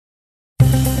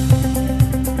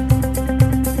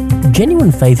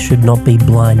genuine faith should not be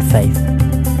blind faith.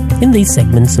 In these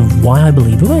segments of Why I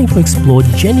Believe, we're going to explore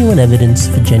genuine evidence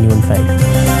for genuine faith.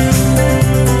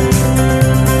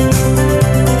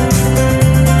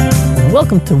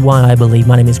 Welcome to Why I Believe.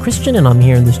 My name is Cristian, and I'm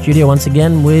here in the studio once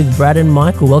again with Brad and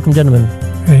Michael. Welcome, gentlemen.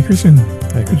 Hey, Cristian.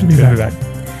 Hey, good to be back.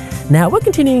 Now, we're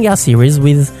continuing our series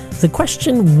with the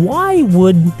question, why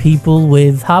would people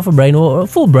with half a brain or a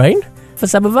full brain, for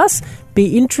some of us,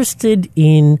 be interested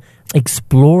in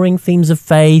exploring themes of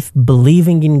faith,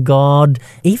 believing in God,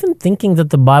 even thinking that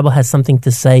the Bible has something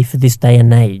to say for this day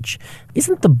and age?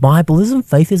 Isn't the Bible, isn't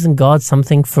faith, isn't God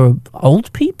something for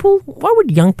old people? Why would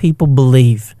young people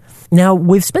believe? Now,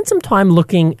 we've spent some time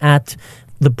looking at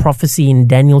the prophecy in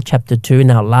Daniel chapter 2 in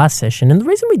our last session, and the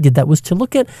reason we did that was to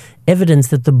look at evidence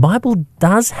that the Bible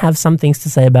does have some things to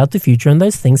say about the future, and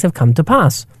those things have come to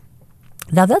pass.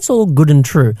 Now, that's all good and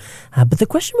true, but the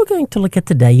question we're going to look at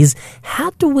today is, how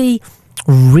do we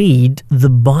read the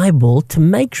Bible to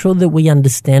make sure that we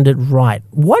understand it right?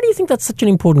 Why do you think that's such an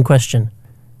important question?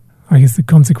 I guess the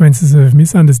consequences of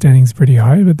misunderstanding is pretty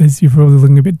high, but you're probably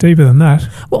looking a bit deeper than that.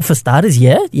 Well, for starters,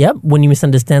 yeah. When you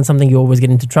misunderstand something, you always get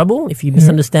into trouble. If you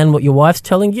misunderstand what your wife's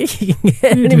telling you, you can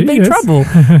get in big trouble.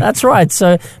 That's right.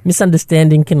 So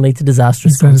misunderstanding can lead to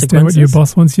disastrous consequences. Understand what your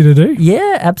boss wants you to do?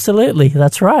 Yeah, absolutely.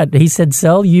 That's right. He said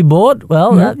sell, you bought.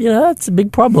 Well, that's a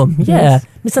big problem. Yeah. Yes.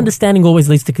 Misunderstanding always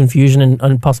leads to confusion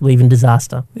and possibly even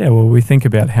disaster. Yeah, well, we think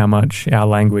about how much our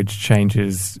language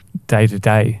changes day to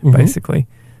day, basically.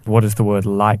 What does the word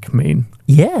like mean?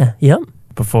 Yeah, yep.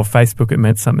 Before Facebook, it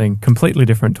meant something completely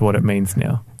different to what it means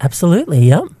now. Absolutely,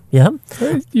 yep.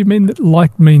 You mean that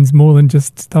like means more than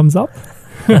just thumbs up?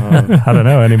 I don't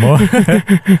know anymore.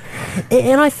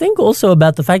 And I think also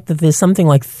about the fact that there's something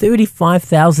like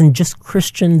 35,000 just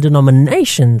Christian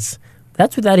denominations.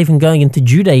 That's without even going into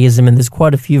Judaism, and there's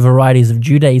quite a few varieties of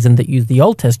Judaism that use the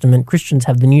Old Testament. Christians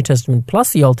have the New Testament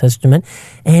plus the Old Testament.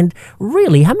 And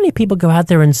really, how many people go out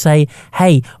there and say,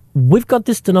 hey, we've got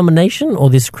this denomination or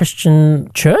this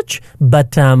Christian church,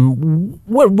 but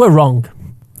we're wrong.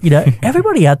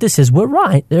 Everybody out there says we're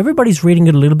right. Everybody's reading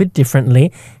it a little bit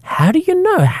differently. How do you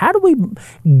know? How do we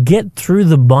get through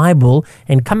the Bible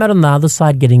and come out on the other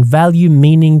side getting value,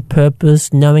 meaning,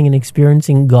 purpose, knowing and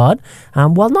experiencing God,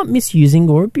 while not misusing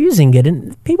or abusing it?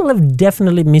 And people have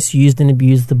definitely misused and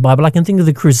abused the Bible. I can think of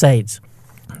the Crusades.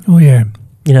 Oh, yeah.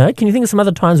 Can you think of some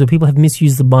other times where people have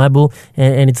misused the Bible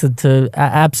and it's an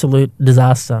absolute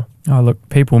disaster? Oh, look,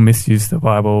 people misuse the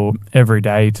Bible every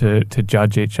day to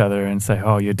judge each other and say,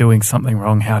 oh, you're doing something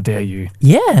wrong, how dare you?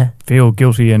 Yeah. Feel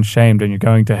guilty and shamed and you're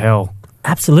going to hell.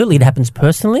 Absolutely. It happens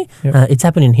personally. Yep. It's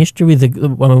happened in history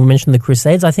when we mentioned the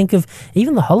Crusades. I think of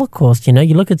even the Holocaust. You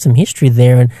look at some history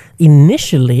there, and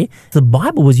initially the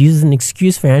Bible was used as an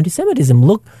excuse for anti-Semitism.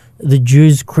 Look, the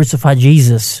Jews crucified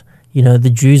Jesus.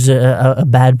 The Jews are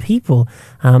bad people.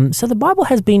 So the Bible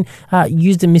has been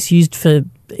used and misused for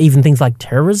even things like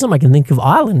terrorism. I can think of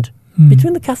Ireland,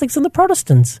 between the Catholics and the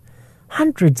Protestants.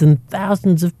 Hundreds and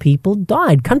thousands of people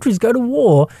died. Countries go to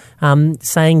war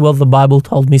saying, well, the Bible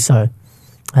told me so.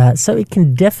 So it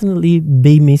can definitely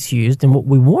be misused. And what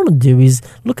we want to do is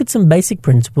look at some basic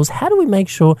principles. How do we make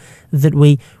sure that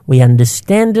we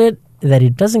understand it, that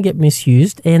it doesn't get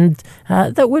misused, and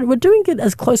that we're doing it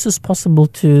as close as possible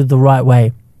to the right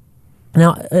way?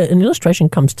 Now, an illustration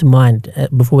comes to mind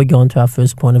before we go on to our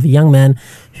first point of a young man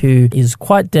who is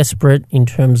quite desperate in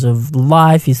terms of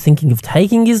life. He's thinking of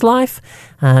taking his life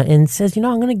and says, I'm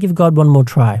going to give God one more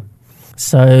try.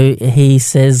 So he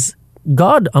says,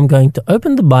 God, I'm going to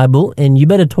open the Bible and you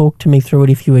better talk to me through it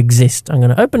if you exist. I'm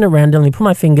going to open it randomly, put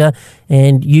my finger,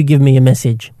 and you give me a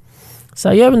message.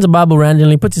 So he opens the Bible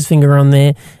randomly, puts his finger on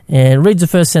there, and reads the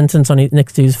first sentence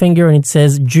next to his finger, and it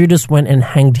says, Judas went and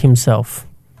hanged himself.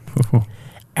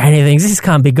 And he thinks, this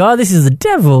can't be God, this is the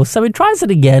devil. So he tries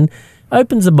it again,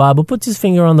 opens the Bible, puts his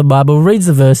finger on the Bible, reads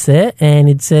the verse there, and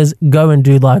it says, go and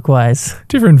do likewise.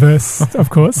 Different verse, of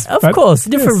course. Of course,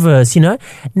 different verse,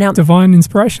 Now, divine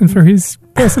inspiration for his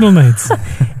personal needs.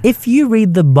 If you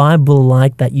read the Bible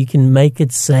like that, you can make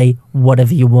it say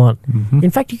whatever you want.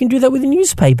 In fact, you can do that with a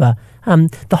newspaper.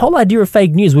 The whole idea of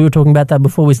fake news, we were talking about that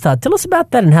before we start. Tell us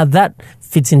about that and how that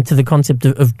fits into the concept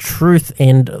of truth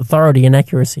and authority and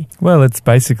accuracy. Well, it's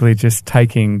basically just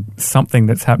taking something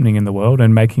that's happening in the world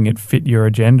and making it fit your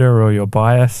agenda or your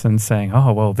bias and saying,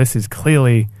 oh, well, this is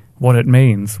clearly what it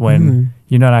means, when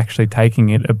you're not actually taking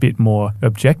it a bit more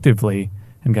objectively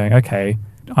and going, okay,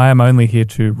 I am only here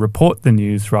to report the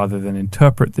news rather than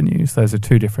interpret the news. Those are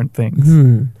two different things.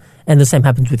 And the same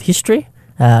happens with history.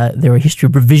 There are history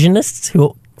revisionists who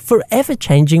are forever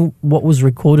changing what was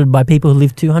recorded by people who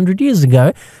lived 200 years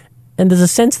ago. And there's a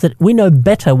sense that we know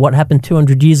better what happened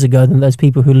 200 years ago than those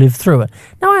people who lived through it.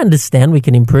 Now, I understand we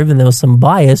can improve and there was some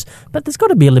bias, but there's got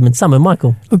to be a limit somewhere,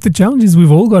 Michael. Look, the challenge is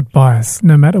we've all got bias.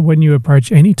 No matter when you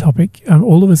approach any topic,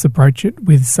 all of us approach it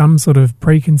with some sort of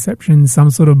preconception, some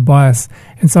sort of bias.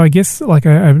 And so I guess like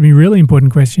a really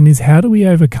important question is, how do we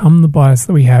overcome the bias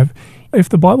that we have? If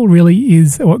the Bible really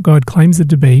is what God claims it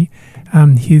to be,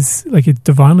 it's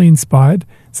divinely inspired,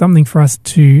 something for us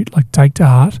to take to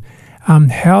heart,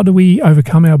 how do we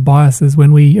overcome our biases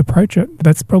when we approach it?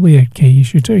 That's probably a key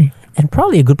issue too. And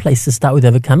probably a good place to start with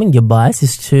overcoming your bias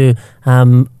is to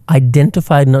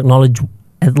identify and acknowledge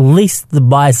at least the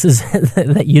biases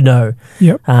that you know.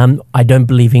 Yep. I don't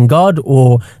believe in God,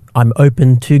 or I'm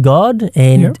open to God,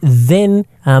 and then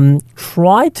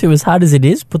try to, as hard as it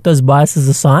is, put those biases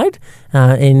aside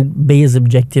and be as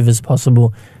objective as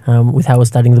possible with how we're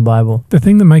studying the Bible. The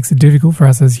thing that makes it difficult for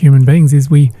us as human beings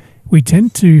is we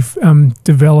tend to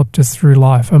develop just through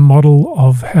life a model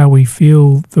of how we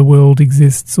feel the world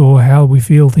exists or how we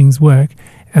feel things work.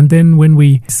 And then when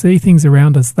we see things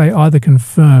around us, they either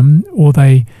confirm or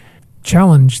they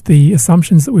challenge the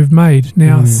assumptions that we've made.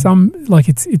 Now,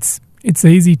 it's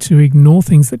easy to ignore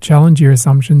things that challenge your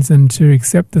assumptions and to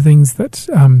accept the things that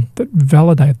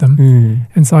validate them.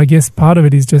 And so I guess part of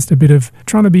it is just a bit of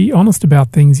trying to be honest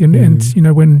about things. And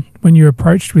when you're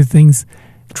approached with things,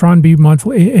 try and be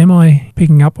mindful. Am I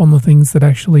picking up on the things that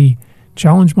actually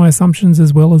challenge my assumptions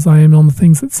as well as I am on the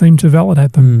things that seem to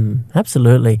validate them?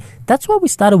 Absolutely. That's why we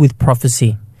started with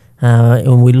prophecy.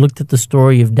 And we looked at the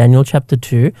story of Daniel chapter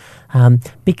 2,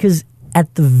 because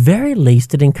at the very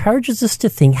least, it encourages us to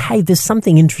think, hey, there's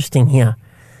something interesting here.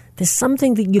 There's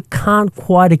something that you can't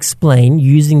quite explain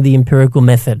using the empirical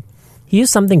method. Here's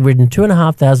something written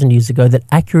 2,500 years ago that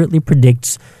accurately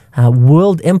predicts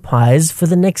world empires for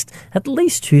the next at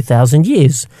least 2,000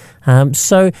 years.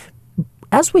 So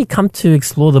as we come to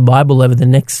explore the Bible over the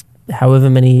next however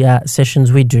many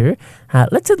sessions we do,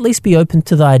 let's at least be open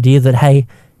to the idea that, hey,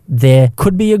 there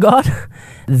could be a God.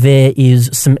 There is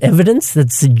some evidence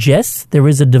that suggests there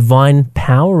is a divine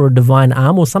power or a divine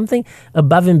arm or something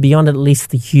above and beyond at least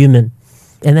the human.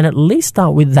 And then at least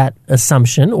start with that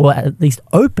assumption, or at least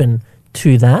open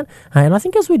to that. And I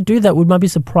think as we do that, we might be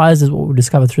surprised at what we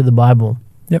discover through the Bible.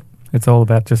 Yep. It's all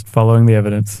about just following the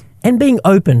evidence. And being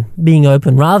open,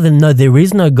 rather than, no, there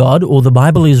is no God or the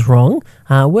Bible is wrong.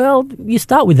 Well, you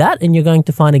start with that and you're going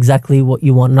to find exactly what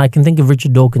you want. And I can think of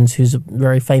Richard Dawkins, who's a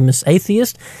very famous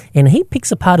atheist, and he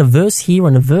picks apart a verse here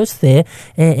and a verse there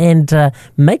and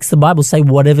makes the Bible say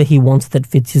whatever he wants that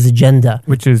fits his agenda.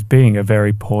 Which is being a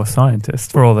very poor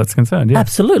scientist, for all that's concerned, yeah.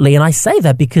 Absolutely, and I say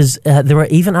that because there are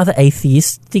even other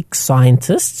atheistic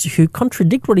scientists who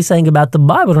contradict what he's saying about the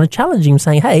Bible and are challenging him,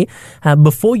 saying, hey,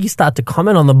 before you start to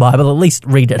comment on the Bible, at least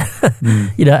read it.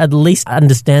 At least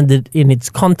understand it in its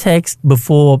context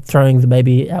before throwing the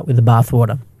baby out with the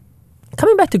bathwater.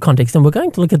 Coming back to context, and we're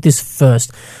going to look at this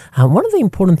first. One of the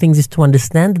important things is to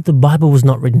understand that the Bible was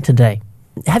not written today.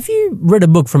 Have you read a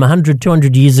book from 100,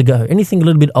 200 years ago? Anything a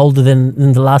little bit older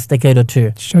than the last decade or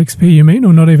two? Shakespeare, you mean,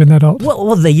 or not even that old?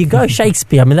 Well, there you go,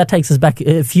 Shakespeare. I mean, that takes us back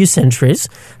a few centuries.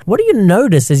 What do you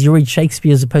notice as you read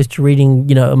Shakespeare as opposed to reading,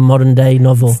 a modern-day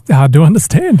novel? It's hard to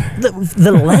understand.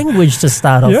 The language to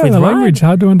start off with, right? Yeah, the language,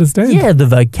 hard to understand. Yeah, the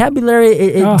vocabulary,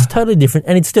 it's totally different,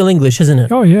 and it's still English, isn't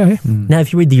it? Oh, yeah. Now,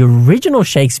 if you read the original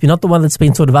Shakespeare, not the one that's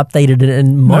been sort of updated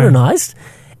and modernized,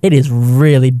 it is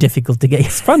really difficult to get.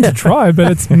 It's fun to try,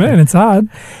 but it's hard.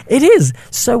 It is.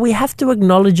 So we have to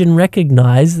acknowledge and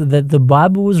recognize that the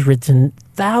Bible was written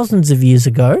thousands of years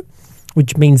ago,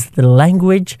 which means the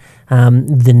language,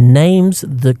 the names,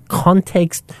 the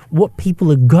context, what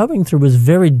people are going through is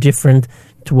very different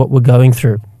to what we're going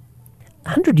through.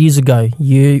 100 years ago,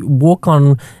 you walk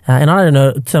on, and I don't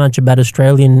know so much about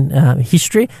Australian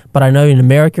history, but I know in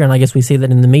America, and I guess we see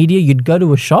that in the media, you'd go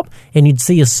to a shop and you'd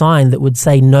see a sign that would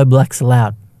say, no blacks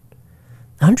allowed.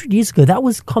 100 years ago, that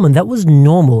was common, that was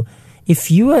normal.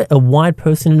 If you were a white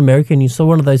person in America and you saw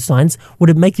one of those signs, would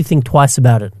it make you think twice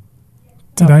about it?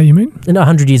 Today, you mean? No,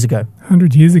 100 years ago.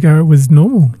 100 years ago, it was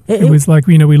normal. It was like,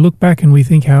 we look back and we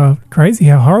think how crazy,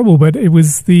 how horrible, but it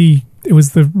was the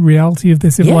reality of their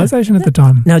civilization at the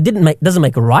time. Now, it doesn't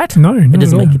make it right. No, it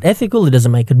doesn't make it ethical. It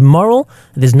doesn't make it moral.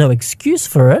 There's no excuse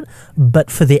for it.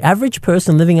 But for the average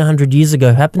person living 100 years ago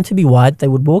who happened to be white, they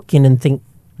would walk in and think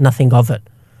nothing of it.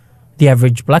 The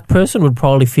average black person would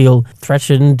probably feel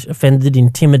threatened, offended,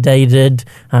 intimidated,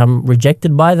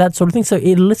 rejected by that sort of thing. So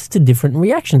it elicits a different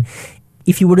reaction.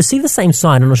 If you were to see the same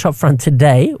sign on a shop front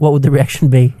today, what would the reaction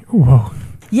be? Whoa.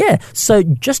 Yeah, so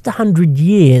just 100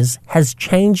 years has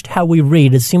changed how we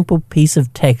read a simple piece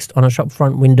of text on a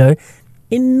shopfront window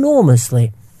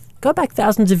enormously. Go back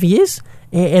thousands of years,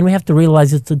 and we have to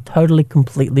realize it's a totally,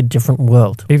 completely different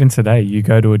world. Even today, you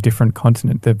go to a different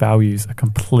continent, their values are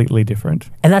completely different.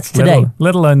 And that's today.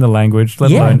 Let alone the language,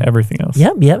 let alone everything else.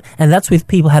 Yep. And that's with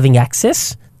people having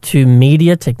access to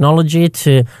media, technology,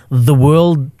 to the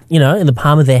world, in the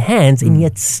palm of their hands, and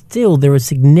yet still there are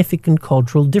significant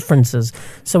cultural differences.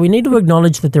 So we need to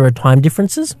acknowledge that there are time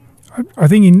differences. I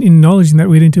think in acknowledging that,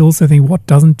 we need to also think what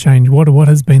doesn't change, what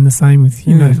has been the same with,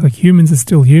 like humans are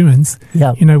still humans.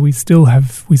 Yeah. We still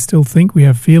think, we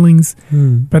have feelings,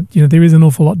 but, there is an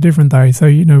awful lot different though. So,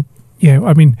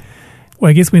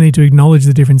 I guess we need to acknowledge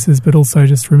the differences, but also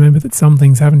just remember that some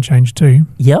things haven't changed too.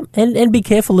 Yep, and be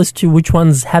careful as to which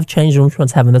ones have changed and which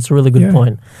ones haven't. That's a really good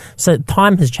point. So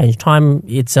time has changed. Time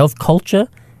itself, culture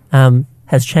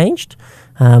has changed.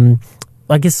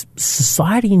 I guess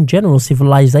society in general,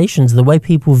 civilizations, the way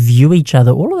people view each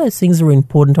other, all of those things are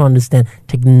important to understand.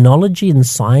 Technology and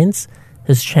science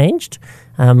has changed.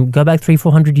 Go back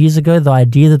 300-400 years ago, the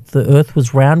idea that the earth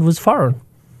was round was foreign.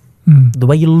 The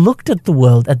way you looked at the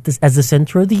world as the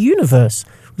center of the universe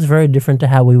was very different to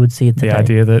how we would see it today. The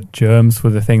idea that germs were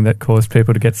the thing that caused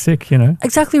people to get sick,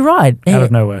 Exactly right. Out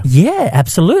of nowhere. Yeah,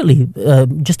 absolutely.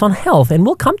 Just on health. And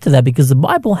we'll come to that because the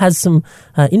Bible has some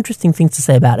interesting things to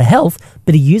say about health,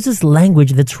 but it uses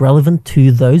language that's relevant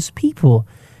to those people.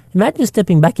 Imagine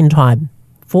stepping back in time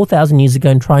 4,000 years ago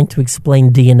and trying to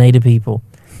explain DNA to people.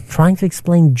 Trying to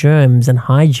explain germs and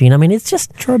hygiene. I mean, it's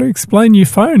just... Try to explain your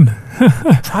phone.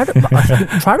 I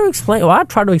try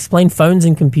to explain phones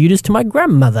and computers to my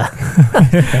grandmother.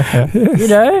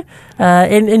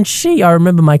 And I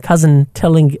remember my cousin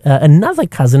telling another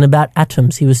cousin about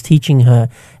atoms he was teaching her.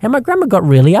 And my grandma got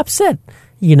really upset.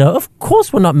 Of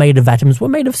course we're not made of atoms. We're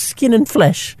made of skin and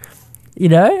flesh.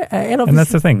 And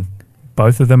that's the thing.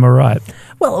 Both of them are right.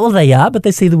 Well, they are, but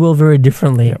they see the world very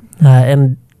differently. Yep.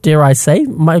 And dare I say,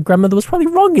 my grandmother was probably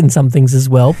wrong in some things as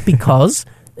well because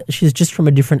she's just from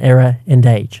a different era and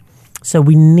age. So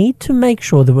we need to make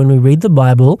sure that when we read the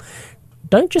Bible,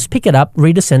 don't just pick it up,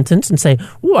 read a sentence and say,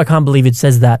 oh, I can't believe it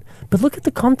says that. But look at the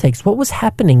context. What was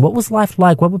happening? What was life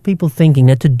like? What were people thinking?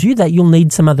 Now, to do that, you'll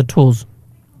need some other tools.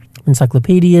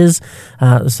 Encyclopedias,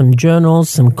 some journals,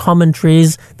 some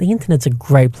commentaries. The internet's a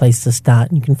great place to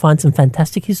start. You can find some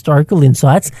fantastic historical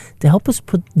insights to help us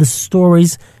put the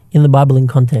stories in the Bible in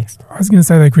context. I was going to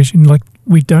say though, Christian,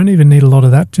 we don't even need a lot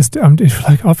of that. Just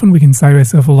often we can save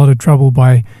ourselves a lot of trouble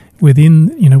by within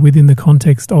the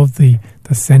context of the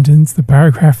sentence, the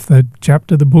paragraph, the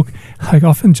chapter, the book.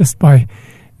 Often just by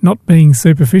not being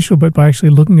superficial, but by actually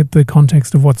looking at the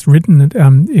context of what's written,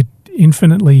 it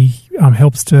infinitely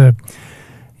helps to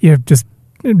just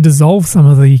dissolve some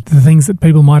of the things that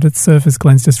people might at surface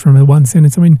glance just from a one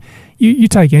sentence. I mean, you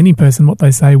take any person, what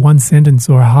they say, one sentence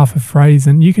or a half a phrase,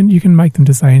 and you can make them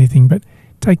to say anything, but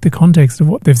take the context of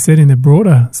what they've said in their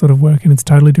broader sort of work and it's a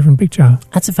totally different picture.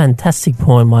 That's a fantastic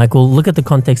point, Michael. Look at the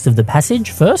context of the passage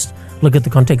first, look at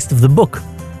the context of the book,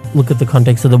 look at the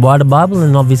context of the wider Bible,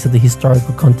 and obviously the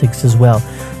historical context as well.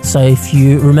 So if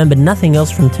you remember nothing else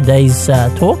from today's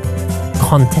talk,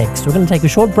 context. We're going to take a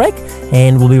short break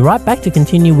and we'll be right back to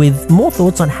continue with more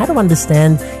thoughts on how to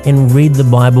understand and read the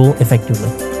Bible effectively.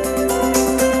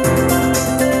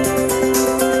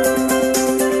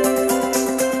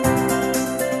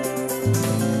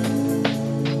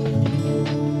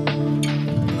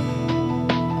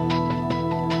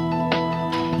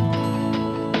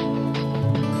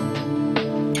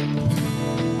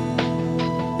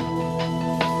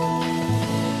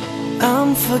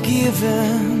 I'm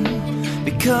forgiven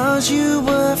because you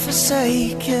were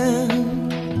forsaken.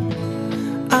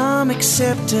 I'm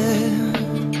accepted,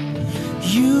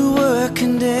 you were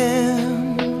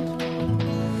condemned.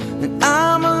 And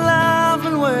I'm alive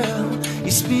and well,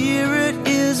 your spirit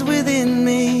is within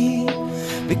me,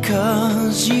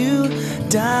 because you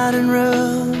died and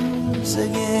rose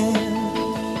again.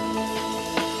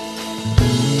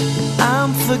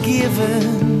 I'm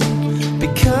forgiven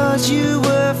because you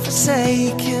were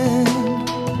forsaken.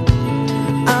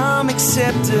 I'm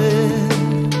accepted,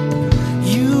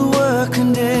 you were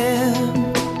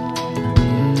condemned.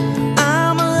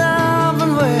 I'm alive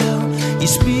and well, your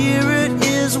spirit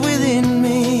is within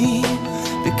me,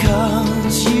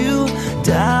 because you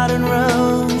died and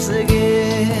rose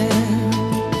again.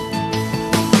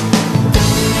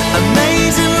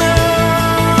 Amazing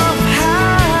love,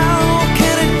 how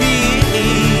can it be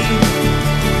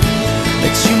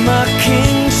that you, my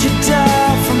King, should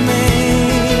die for me?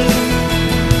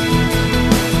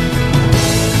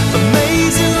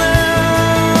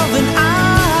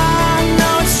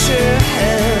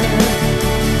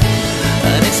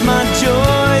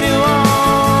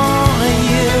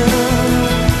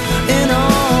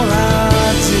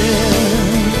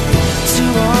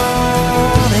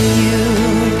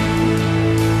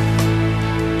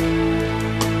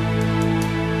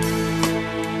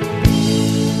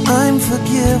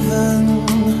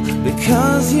 forgiven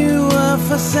because you were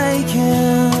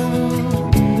forsaken.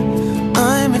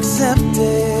 I'm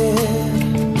accepted,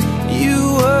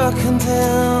 you were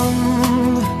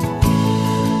condemned.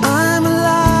 I'm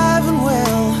alive and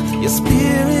well, your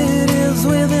spirit is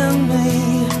within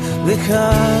me,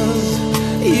 because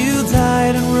you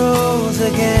died and rose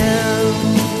again.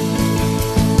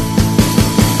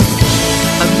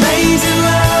 Amazing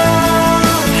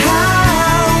love,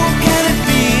 how can it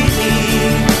be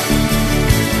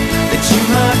that you,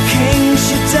 my king,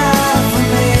 should die for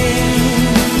me?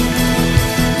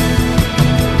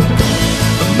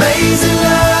 Amazing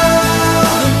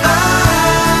love, I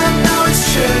know it's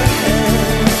true,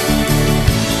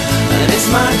 and it's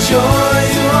my joy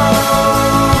to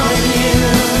honor you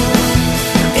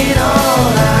in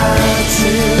all I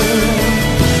do,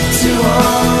 to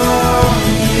honor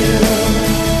you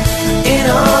in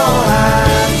all I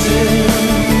do,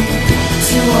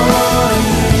 to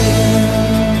honor you.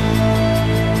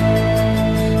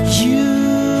 You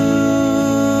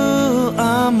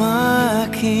are my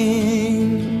king.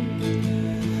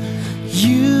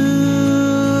 You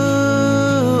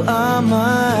are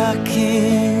my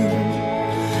king.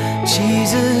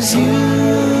 Jesus, you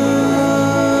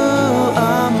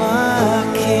are my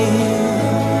king.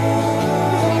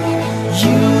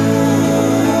 You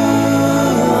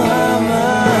are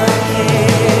my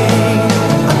king.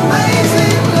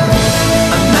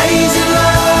 Amazing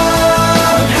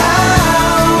love,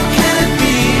 how can it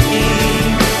be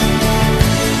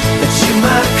that you,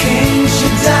 my king,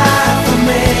 should die for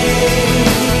me?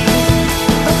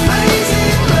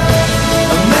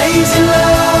 Amazing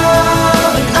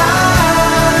love, and I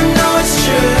know it's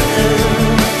true,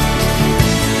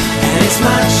 and it's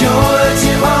my joy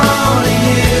to honor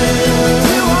you.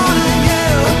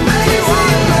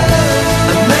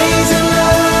 Amazing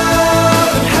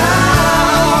love, and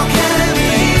how can it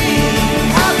be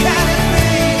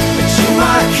that you,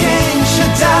 my king,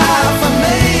 should die for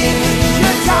me?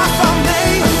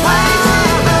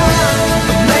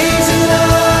 Amazing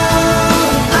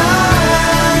love, I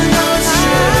know it's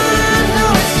true,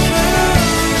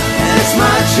 and it's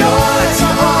my joy to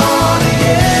honor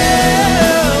you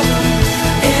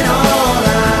in all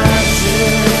I do,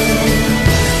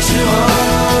 to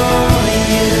honor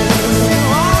you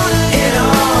in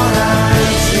all I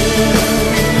do,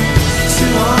 to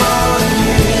honor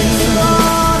you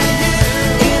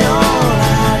in all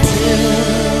I do.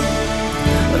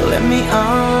 Let me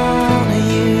honor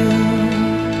you.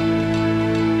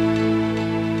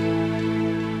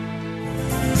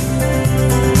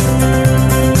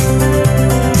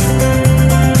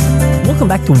 Welcome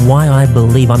back to Why I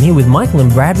Believe. I'm here with Michael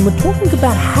and Brad, and we're talking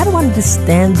about how to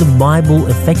understand the Bible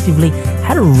effectively,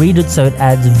 how to read it so it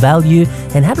adds value,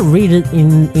 and how to read it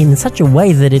in such a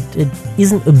way that it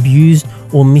isn't abused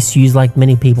or misused like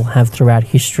many people have throughout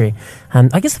history.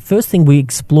 I guess the first thing we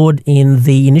explored in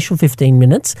the initial 15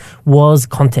 minutes was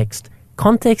context.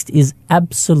 Context is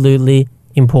absolutely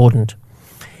important.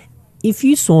 If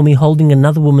you saw me holding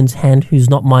another woman's hand who's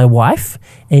not my wife,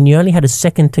 and you only had a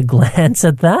second to glance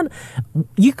at that,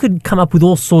 you could come up with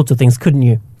all sorts of things, couldn't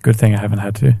you? Good thing I haven't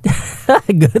had to.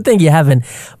 Good thing you haven't.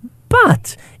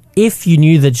 But if you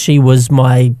knew that she was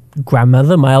my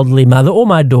grandmother, my elderly mother, or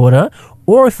my daughter,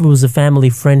 or if it was a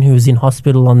family friend who was in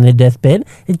hospital on their deathbed,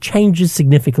 it changes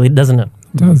significantly, doesn't it?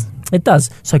 It does. It does.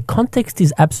 So context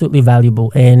is absolutely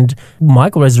valuable. And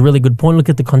Michael has a really good point. Look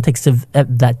at the context of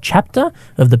that chapter,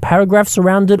 of the paragraphs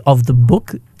around it, of the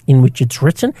book in which it's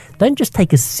written. Don't just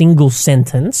take a single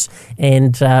sentence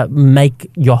and make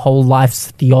your whole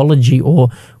life's theology or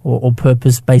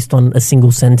purpose based on a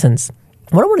single sentence.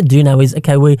 What I want to do now is,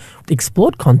 okay, we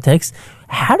explored context.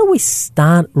 How do we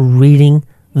start reading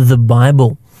the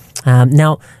Bible?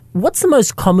 Now, what's the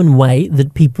most common way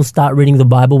that people start reading the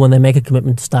Bible when they make a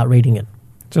commitment to start reading it?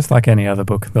 Just like any other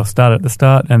book. They'll start at the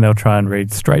start and they'll try and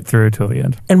read straight through till the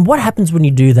end. And what happens when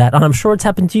you do that? And I'm sure it's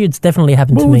happened to you. It's definitely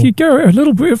happened to me. Well, you go a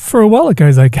little bit, for a while it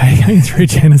goes okay going through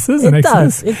Genesis and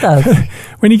Exodus. It does.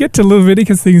 When you get to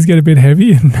Leviticus, things get a bit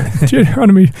heavy, and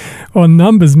Deuteronomy or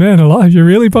Numbers, man alive, you're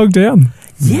really bogged down.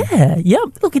 Yeah.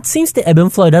 Look, it seems to ebb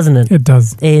and flow, doesn't it? It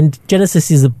does. And Genesis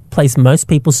is a place most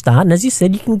people start. And as you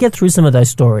said, you can get through some of those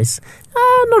stories.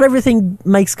 Not everything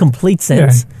makes complete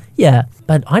sense. Yeah.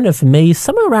 But I know for me,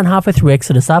 somewhere around halfway through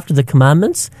Exodus, after the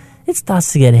commandments, it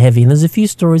starts to get heavy. And there's a few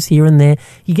stories here and there.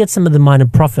 You get some of the minor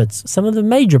prophets, some of the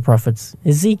major prophets,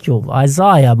 Ezekiel,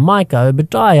 Isaiah, Micah,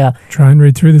 Obadiah. Try and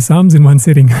read through the Psalms in one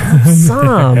sitting.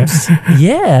 Psalms,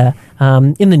 yeah.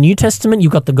 In the New Testament,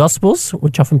 you've got the Gospels,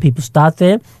 which often people start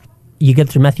there. you get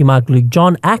through Matthew, Mark, Luke,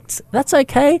 John, Acts, that's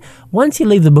okay. Once you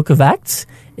leave the book of Acts,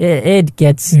 it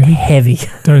gets heavy.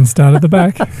 Don't start at the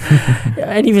back.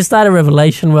 And if you start a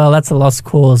Revelation, well, that's a lost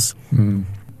cause.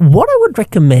 What I would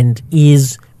recommend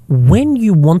is when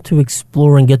you want to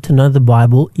explore and get to know the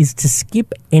Bible is to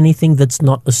skip anything that's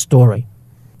not a story.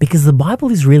 Because the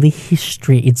Bible is really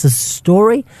history. It's a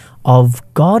story of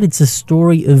God. It's a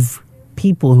story of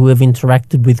people who have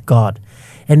interacted with God.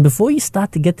 And before you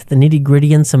start to get to the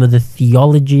nitty-gritty and some of the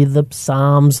theology, the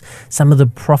Psalms, some of the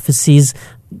prophecies,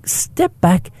 step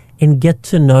back and get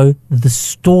to know the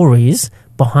stories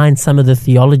behind some of the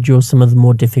theology or some of the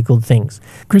more difficult things.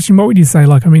 Cristian, what would you say?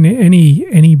 Like, I mean,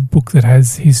 any book that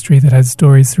has history, that has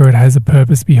stories through it, has a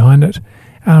purpose behind it.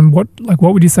 What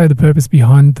would you say the purpose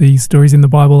behind the stories in the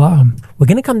Bible are? We're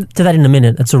going to come to that in a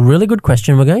minute. It's a really good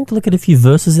question. We're going to look at a few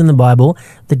verses in the Bible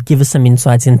that give us some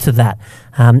insights into that.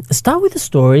 Start with the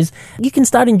stories. You can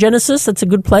start in Genesis. That's a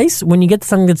good place. When you get to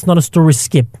something that's not a story,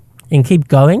 skip and keep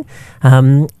going.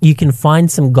 You can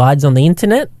find some guides on the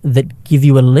internet that give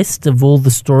you a list of all the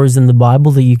stories in the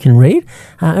Bible that you can read.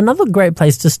 Another great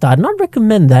place to start, and I'd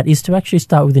recommend that, is to actually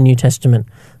start with the New Testament.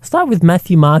 Start with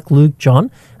Matthew, Mark, Luke, John,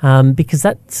 because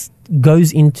that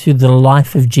goes into the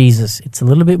life of Jesus. It's a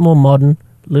little bit more modern,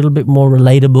 a little bit more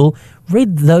relatable.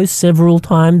 Read those several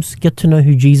times, get to know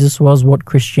who Jesus was, what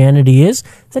Christianity is,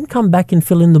 then come back and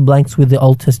fill in the blanks with the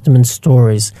Old Testament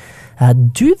stories.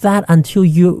 Do that until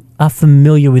you are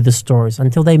familiar with the stories,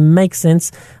 until they make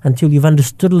sense, until you've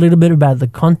understood a little bit about the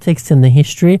context and the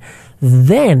history.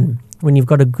 Then, when you've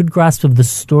got a good grasp of the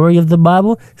story of the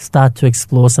Bible, start to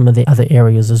explore some of the other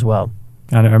areas as well.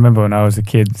 And I remember when I was a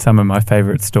kid, some of my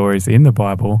favorite stories in the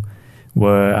Bible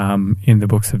were in the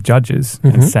books of Judges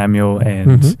and Samuel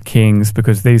and Kings,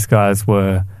 because these guys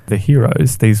were the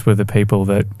heroes. These were the people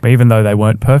that, even though they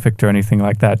weren't perfect or anything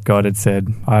like that, God had said,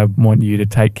 I want you to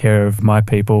take care of my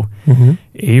people.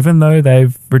 Even though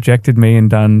they've rejected me and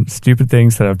done stupid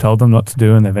things that I've told them not to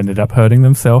do, and they've ended up hurting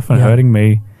themselves and hurting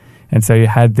me. And so you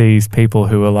had these people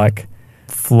who were like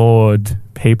flawed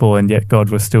people, and yet God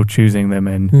was still choosing them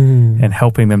and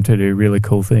helping them to do really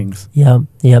cool things.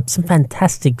 Yep. Some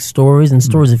fantastic stories and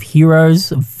stories of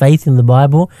heroes, of faith in the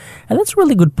Bible. And that's a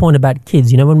really good point about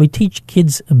kids. You know, when we teach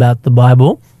kids about the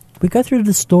Bible, we go through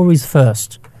the stories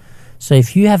first. So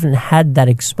if you haven't had that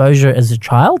exposure as a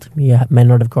child, you may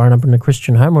not have grown up in a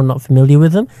Christian home or not familiar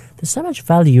with them, there's so much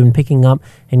value in picking up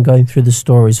and going through the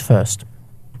stories first.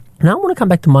 Now I want to come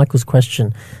back to Michael's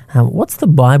question. What's the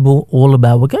Bible all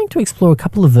about? We're going to explore a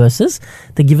couple of verses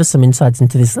that give us some insights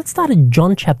into this. Let's start at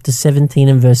John chapter 17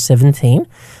 and verse 17.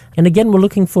 And again, we're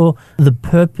looking for the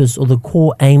purpose or the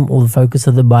core aim or the focus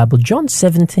of the Bible. John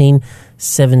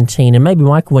 17:17. And maybe,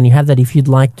 Michael, when you have that, if you'd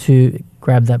like to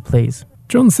grab that, please.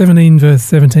 John 17 verse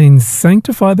 17,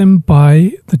 sanctify them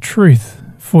by the truth,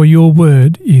 for your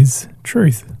word is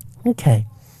truth. Okay.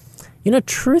 You know,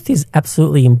 truth is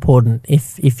absolutely important.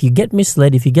 If you get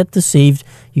misled, if you get deceived,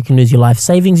 you can lose your life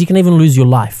savings. You can even lose your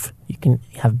life. You can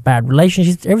have bad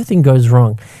relationships. Everything goes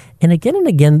wrong. And again,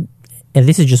 and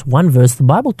this is just one verse, the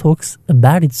Bible talks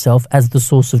about itself as the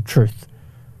source of truth.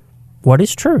 What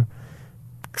is true?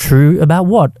 True about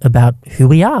what? About who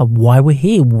we are, why we're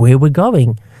here, where we're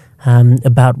going,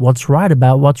 about what's right,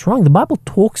 about what's wrong. The Bible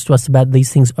talks to us about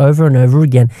these things over and over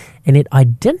again, and it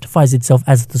identifies itself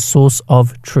as the source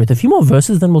of truth. A few more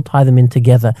verses, then we'll tie them in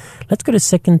together. Let's go to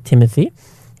 2 Timothy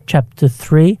chapter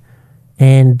 3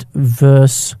 and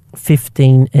verse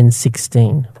 15 and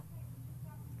 16.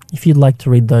 If you'd like to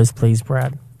read those, please,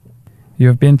 Brad. You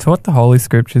have been taught the Holy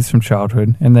Scriptures from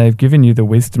childhood, and they have given you the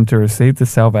wisdom to receive the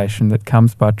salvation that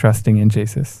comes by trusting in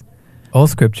Jesus. All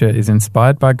Scripture is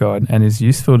inspired by God and is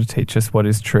useful to teach us what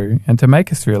is true and to make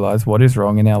us realize what is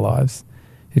wrong in our lives.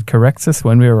 It corrects us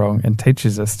when we are wrong and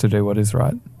teaches us to do what is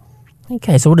right.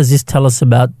 Okay, so what does this tell us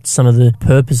about some of the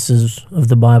purposes of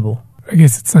the Bible? I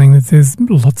guess it's saying that there's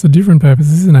lots of different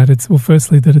purposes, isn't it?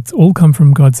 Firstly, that it's all come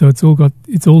from God, so it's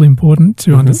all important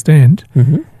to understand.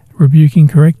 Rebuking,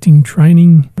 correcting,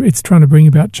 training. It's trying to bring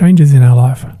about changes in our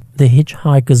life. The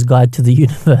Hitchhiker's Guide to the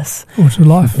Universe. Or to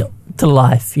life. To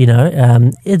life, you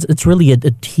know. It's really a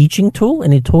teaching tool,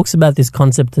 and it talks about this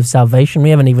concept of salvation. We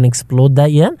haven't even explored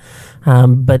that yet.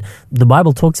 But the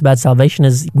Bible talks about salvation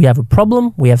as we have a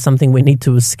problem, we have something we need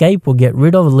to escape or get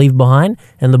rid of or leave behind,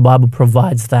 and the Bible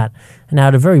provides that. And now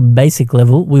at a very basic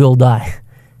level, we all die.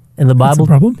 And the Bible,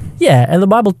 that's a problem? Yeah, and the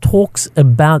Bible talks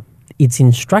about its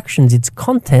instructions, its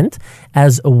content,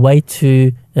 as a way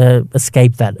to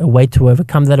escape that, a way to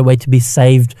overcome that, a way to be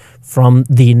saved from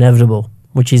the inevitable,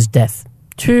 which is death,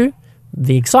 to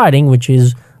the exciting, which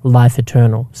is life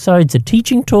eternal. So it's a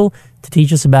teaching tool to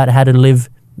teach us about how to live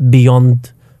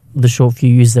beyond the short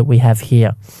few years that we have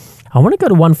here. I want to go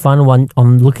to one final one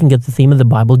on looking at the theme of the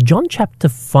Bible, John chapter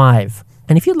 5.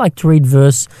 And if you'd like to read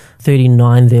verse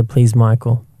 39 there, please,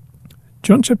 Michael.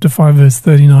 John chapter 5, verse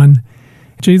 39,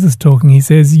 Jesus talking, he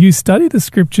says, "You study the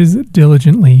scriptures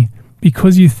diligently,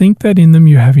 because you think that in them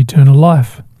you have eternal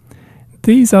life.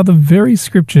 These are the very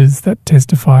scriptures that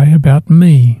testify about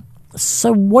me."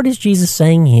 So what is Jesus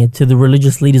saying here to the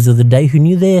religious leaders of the day who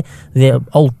knew their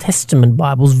Old Testament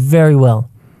Bibles very well?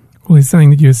 Well, he's saying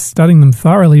that you're studying them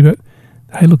thoroughly, but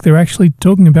hey, look, they're actually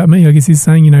talking about me. I guess he's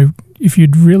saying, if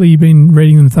you'd really been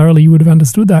reading them thoroughly, you would have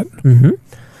understood that. Mm-hmm.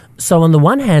 So on the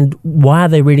one hand, why are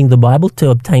they reading the Bible? To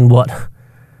obtain what?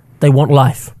 They want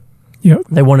life. Yep.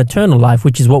 They want eternal life,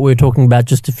 which is what we were talking about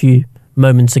just a few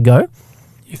moments ago.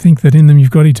 You think that in them you've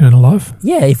got eternal life?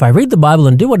 Yeah, if I read the Bible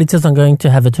and do what it says, I'm going to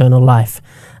have eternal life.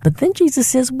 But then Jesus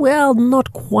says, well,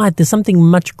 not quite. There's something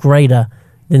much greater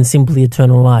than simply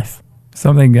eternal life.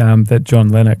 Something that John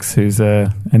Lennox, who's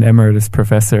an emeritus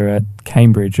professor at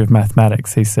Cambridge of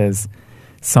mathematics, he says,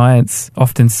 science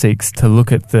often seeks to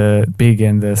look at the big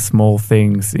and the small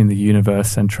things in the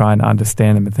universe and try and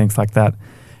understand them and things like that.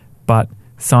 But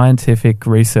scientific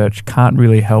research can't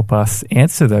really help us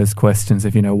answer those questions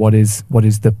of, what is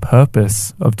the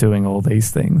purpose of doing all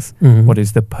these things? Mm-hmm. What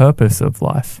is the purpose of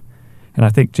life? And I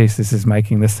think Jesus is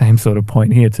making the same sort of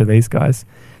point here to these guys.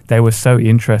 They were so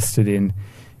interested in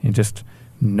just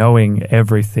knowing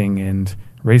everything and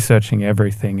researching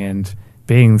everything and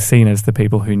being seen as the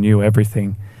people who knew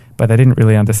everything, but they didn't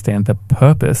really understand the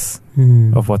purpose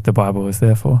of what the Bible was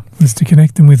there for. It was to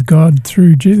connect them with God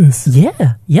through Jesus.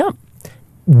 Yeah.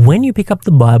 When you pick up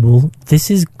the Bible,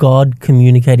 this is God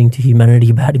communicating to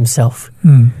humanity about himself.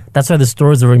 That's why the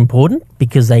stories are important,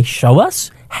 because they show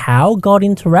us how God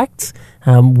interacts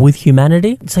with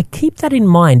humanity. So keep that in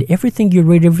mind. Everything you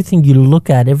read, everything you look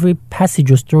at, every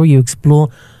passage or story you explore,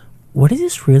 what is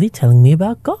this really telling me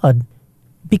about God?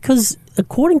 Because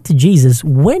according to Jesus,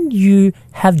 when you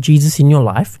have Jesus in your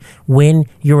life, when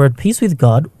you're at peace with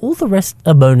God, all the rest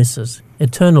are bonuses.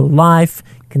 Eternal life,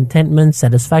 contentment,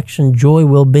 satisfaction, joy,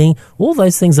 well-being, all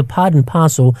those things are part and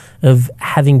parcel of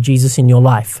having Jesus in your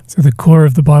life. So the core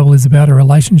of the Bible is about a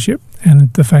relationship,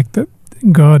 and the fact that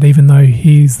God, even though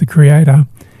he's the creator,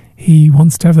 he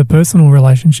wants to have a personal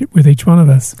relationship with each one of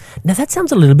us. Now that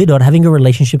sounds a little bit odd, having a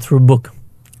relationship through a book.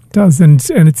 It does, and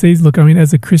it's easy. Look,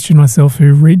 as a Christian myself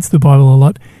who reads the Bible a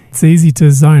lot, it's easy to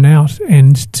zone out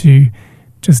and to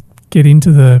just get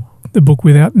into the book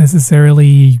without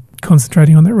necessarily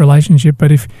concentrating on that relationship.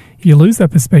 But if you lose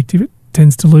that perspective, it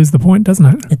tends to lose the point, doesn't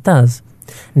it? It does.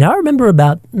 Now, I remember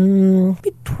about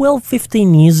 12,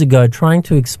 15 years ago trying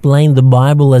to explain the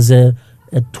Bible as a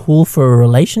tool for a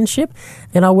relationship,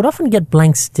 and I would often get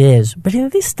blank stares. But in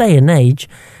this day and age,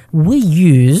 we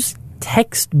use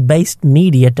text-based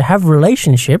media to have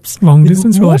relationships,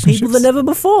 long-distance with more relationships, people than ever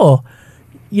before.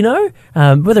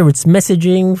 Whether it's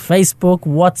messaging, Facebook,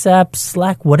 WhatsApp,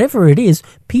 Slack, whatever it is,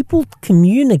 people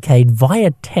communicate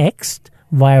via text,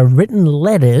 via written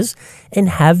letters, and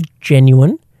have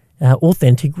genuine,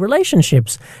 authentic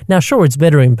relationships. Now, sure, it's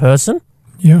better in person.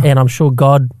 Yeah. And I'm sure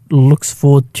God looks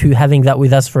forward to having that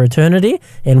with us for eternity,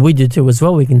 and we do too as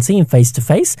well. We can see him face to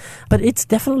face, but it's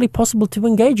definitely possible to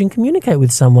engage and communicate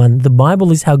with someone. The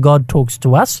Bible is how God talks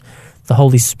to us. The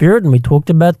Holy Spirit, and we talked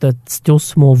about that still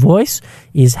small voice,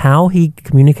 is how he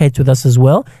communicates with us as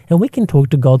well, and we can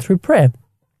talk to God through prayer.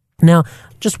 Now,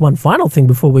 just one final thing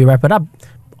before we wrap it up.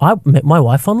 I met my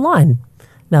wife online.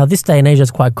 Now, this day and age,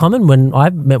 that's quite common. When I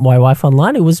met my wife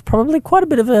online, it was probably quite a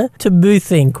bit of a taboo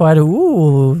thing,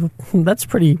 that's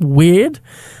pretty weird.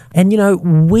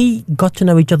 And, we got to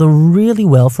know each other really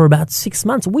well for about 6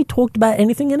 months. We talked about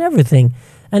anything and everything.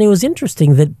 And it was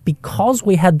interesting that because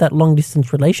we had that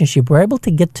long-distance relationship, we're able to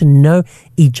get to know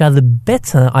each other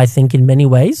better, I think, in many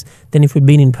ways, than if we'd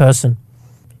been in person.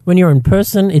 When you're in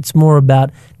person, it's more about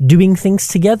doing things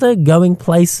together, going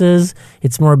places.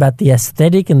 It's more about the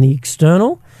aesthetic and the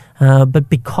external. But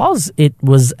because it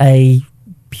was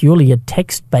purely a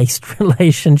text-based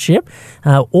relationship,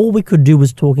 all we could do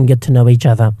was talk and get to know each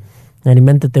other. And it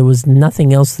meant that there was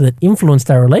nothing else that influenced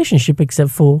our relationship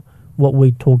except for what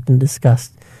we talked and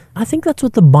discussed. I think that's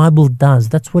what the Bible does.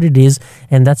 That's what it is,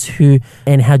 and that's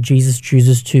how Jesus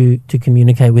chooses to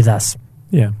communicate with us.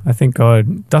 Yeah, I think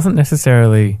God doesn't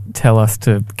necessarily tell us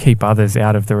to keep others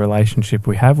out of the relationship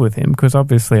we have with him, because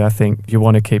obviously I think you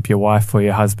want to keep your wife or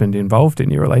your husband involved in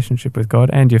your relationship with God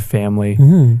and your family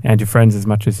and your friends as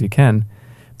much as you can.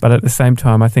 But at the same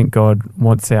time, I think God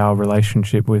wants our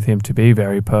relationship with him to be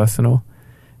very personal.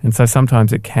 And so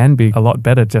sometimes it can be a lot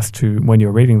better just to, when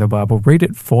you're reading the Bible, read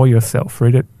it for yourself,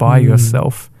 read it by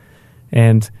yourself,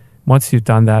 and once you've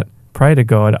done that, pray to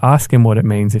God, ask him what it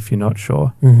means if you're not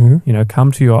sure. Mm-hmm.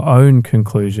 Come to your own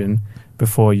conclusion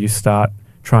before you start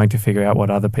trying to figure out what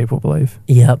other people believe.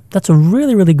 Yeah, that's a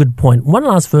really, really good point. One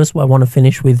last verse I want to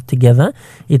finish with together.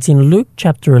 It's in Luke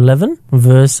chapter 11,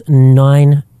 verse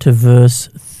 9 to verse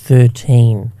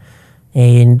 13.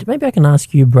 And maybe I can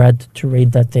ask you, Brad, to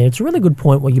read that there. It's a really good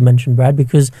point what you mentioned, Brad,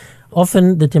 because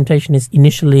often the temptation is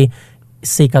initially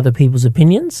seek other people's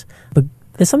opinions, but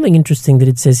there's something interesting that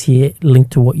it says here linked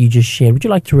to what you just shared. Would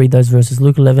you like to read those verses?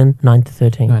 Luke 11, 9 to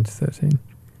 13. 9 to 13.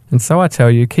 And so I tell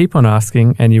you, keep on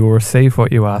asking and you will receive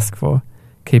what you ask for.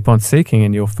 Keep on seeking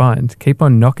and you'll find. Keep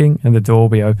on knocking and the door will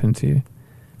be open to you.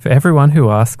 For everyone who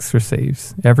asks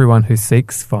receives, everyone who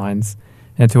seeks finds,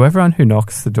 and to everyone who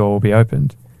knocks the door will be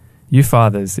opened. You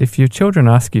fathers, if your children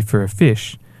ask you for a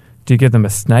fish, do you give them a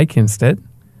snake instead?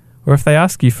 Or if they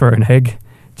ask you for an egg,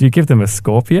 do you give them a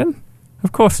scorpion?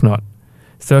 Of course not.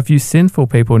 So if you sinful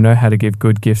people know how to give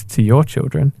good gifts to your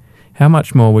children, how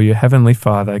much more will your heavenly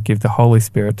Father give the Holy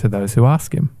Spirit to those who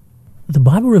ask him? The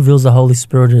Bible reveals the Holy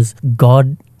Spirit as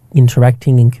God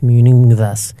interacting and communing with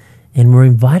us, and we're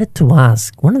invited to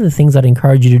ask. One of the things I'd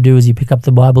encourage you to do as you pick up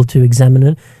the Bible to examine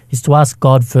it is to ask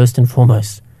God first and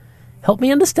foremost. Help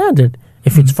me understand it.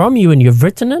 If it's from you and you've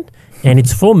written it and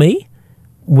it's for me,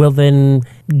 well then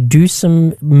do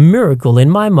some miracle in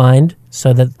my mind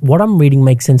so that what I'm reading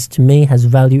makes sense to me, has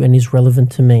value and is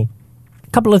relevant to me. A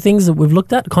couple of things that we've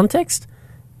looked at. Context,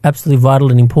 absolutely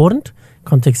vital and important.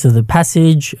 Context of the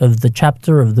passage, of the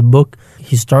chapter, of the book.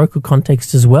 Historical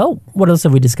context as well. What else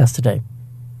have we discussed today?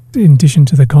 In addition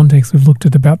to the context, we've looked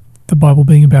at about the Bible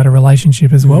being about a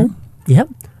relationship as well. Yep.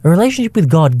 A relationship with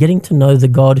God, getting to know the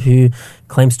God who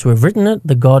claims to have written it,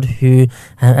 the God who,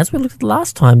 as we looked at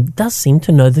last time, does seem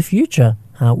to know the future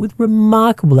with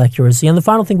remarkable accuracy. And the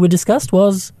final thing we discussed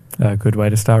was... A good way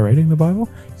to start reading the Bible?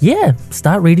 Yeah,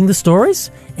 start reading the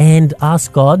stories and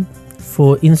ask God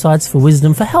for insights, for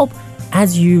wisdom, for help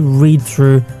as you read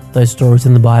through those stories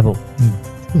in the Bible.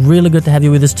 Really good to have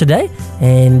you with us today,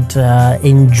 and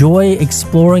enjoy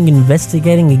exploring,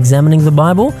 investigating, examining the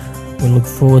Bible. We look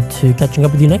forward to catching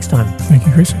up with you next time. Thank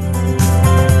you, Cristian.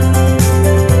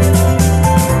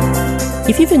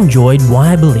 If you've enjoyed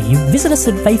Why I Believe, visit us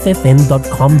at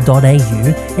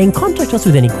faithfm.com.au and contact us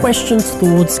with any questions,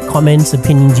 thoughts, comments,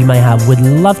 opinions you may have. We'd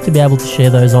love to be able to share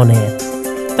those on air.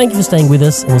 Thank you for staying with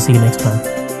us, and we'll see you next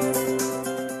time.